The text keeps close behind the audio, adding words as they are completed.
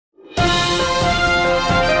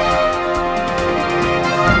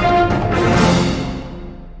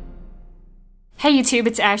Hey YouTube,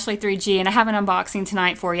 it's Ashley3G and I have an unboxing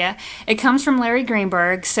tonight for you. It comes from Larry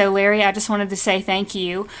Greenberg. So Larry, I just wanted to say thank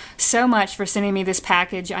you so much for sending me this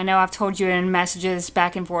package. I know I've told you in messages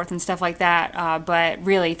back and forth and stuff like that, but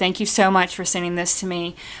really thank you so much for sending this to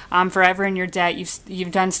me. I'm forever in your debt.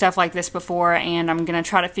 You've done stuff like this before, and I'm going to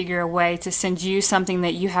try to figure a way to send you something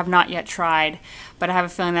that you have not yet tried. But I have a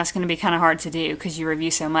feeling that's going to be kind of hard to do because you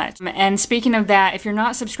review so much. And speaking of that, if you're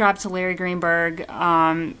not subscribed to Larry Greenberg,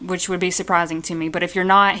 which would be surprising to me, but if you're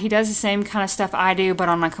not, he does the same kind of stuff I do, but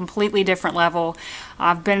on a completely different level.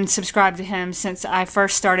 I've been subscribed to him since I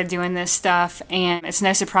first started doing this stuff, and it's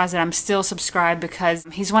no surprise that I'm still subscribed because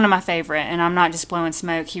he's one of my favorite, and I'm not just blowing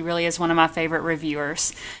smoke. He really is one of my favorite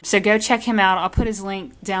reviewers. So go check him out. I'll put his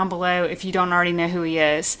link down below if you don't already know who he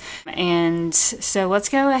is. And so let's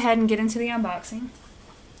go ahead and get into the unboxing.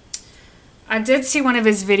 I did see one of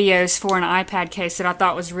his videos for an iPad case that I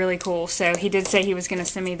thought was really cool, so he did say he was going to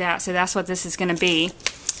send me that, so that's what this is going to be.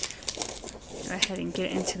 Go ahead and get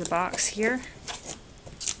it into the box here.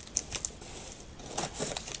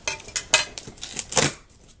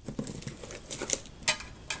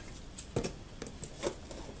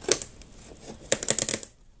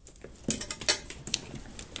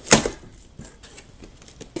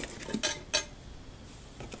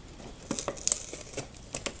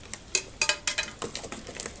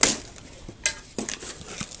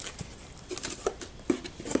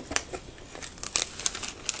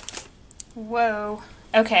 Whoa.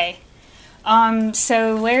 Okay.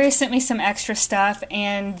 So Larry sent me some extra stuff,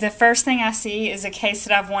 and the first thing I see is a case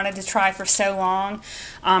that I've wanted to try for so long.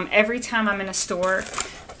 Every time I'm in a store,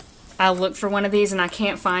 I look for one of these and I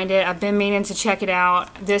can't find it. I've been meaning to check it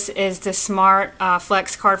out. This is the Smart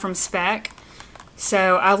Flex card from Spec.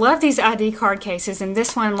 So I love these ID card cases, and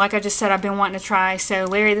this one, like I just said, I've been wanting to try. So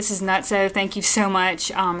Larry, this is nutso. Thank you so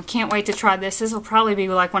much. Can't wait to try this. This will probably be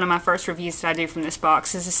like one of my first reviews that I do from this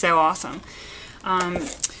box. This is so awesome.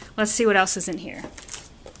 Let's see what else is in here.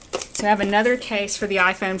 So I have another case for the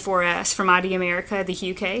iPhone 4S from ID America, the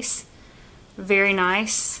Hue case. Very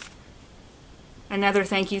nice. Another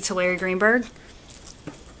thank you to Larry Greenberg.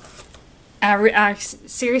 I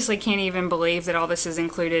seriously can't even believe that all this is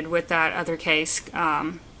included with that other case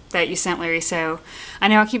that you sent, Larry. So I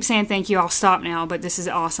know I keep saying thank you. I'll stop now, but this is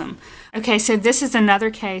awesome. Okay, so this is another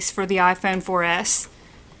case for the iPhone 4S.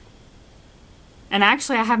 And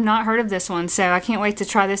actually, I have not heard of this one, so I can't wait to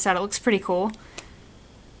try this out. It looks pretty cool.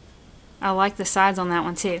 I like the sides on that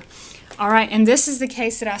one, too. Alright, and this is the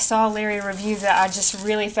case that I saw Larry review that I just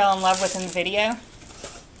really fell in love with in the video.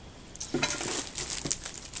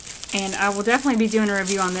 And I will definitely be doing a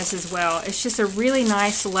review on this as well. It's just a really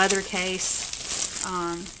nice leather case.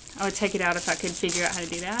 I would take it out if I could figure out how to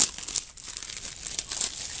do that.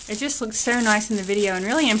 It just looks so nice in the video, and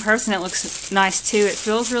really in person it looks nice too. It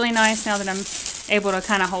feels really nice now that I'm able to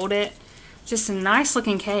kind of hold it. Just a nice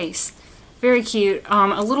looking case. Very cute.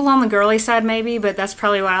 A little on the girly side maybe, but that's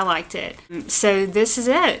probably why I liked it. So this is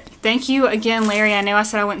it. Thank you again, Larry. I know I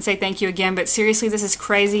said I wouldn't say thank you again, but seriously, this is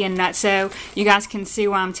crazy and nutso. You guys can see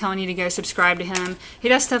why I'm telling you to go subscribe to him. He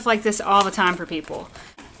does stuff like this all the time for people,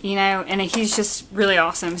 you know, and he's just really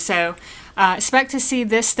awesome. So expect to see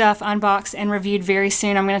this stuff unboxed and reviewed very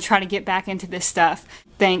soon. I'm going to try to get back into this stuff.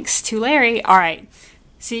 Thanks to Larry. All right.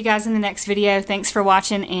 See you guys in the next video. Thanks for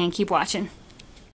watching, and keep watching.